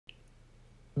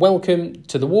Welcome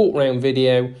to the walk round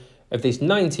video of this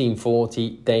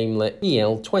 1940 Daimler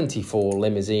EL24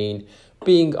 limousine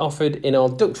being offered in our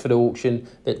Duxford auction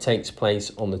that takes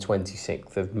place on the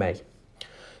 26th of May.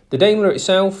 The Daimler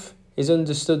itself is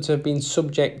understood to have been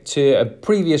subject to a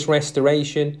previous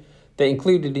restoration that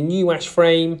included a new ash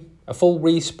frame, a full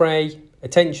respray,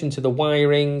 attention to the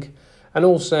wiring, and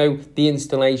also the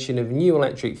installation of a new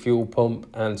electric fuel pump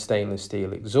and stainless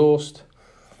steel exhaust.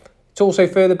 It's also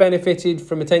further benefited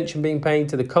from attention being paid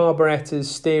to the carburetors,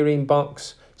 steering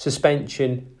box,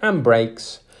 suspension and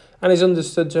brakes, and is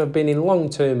understood to have been in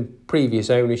long-term previous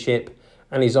ownership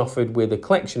and is offered with a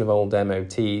collection of old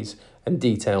MOTs and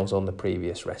details on the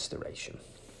previous restoration.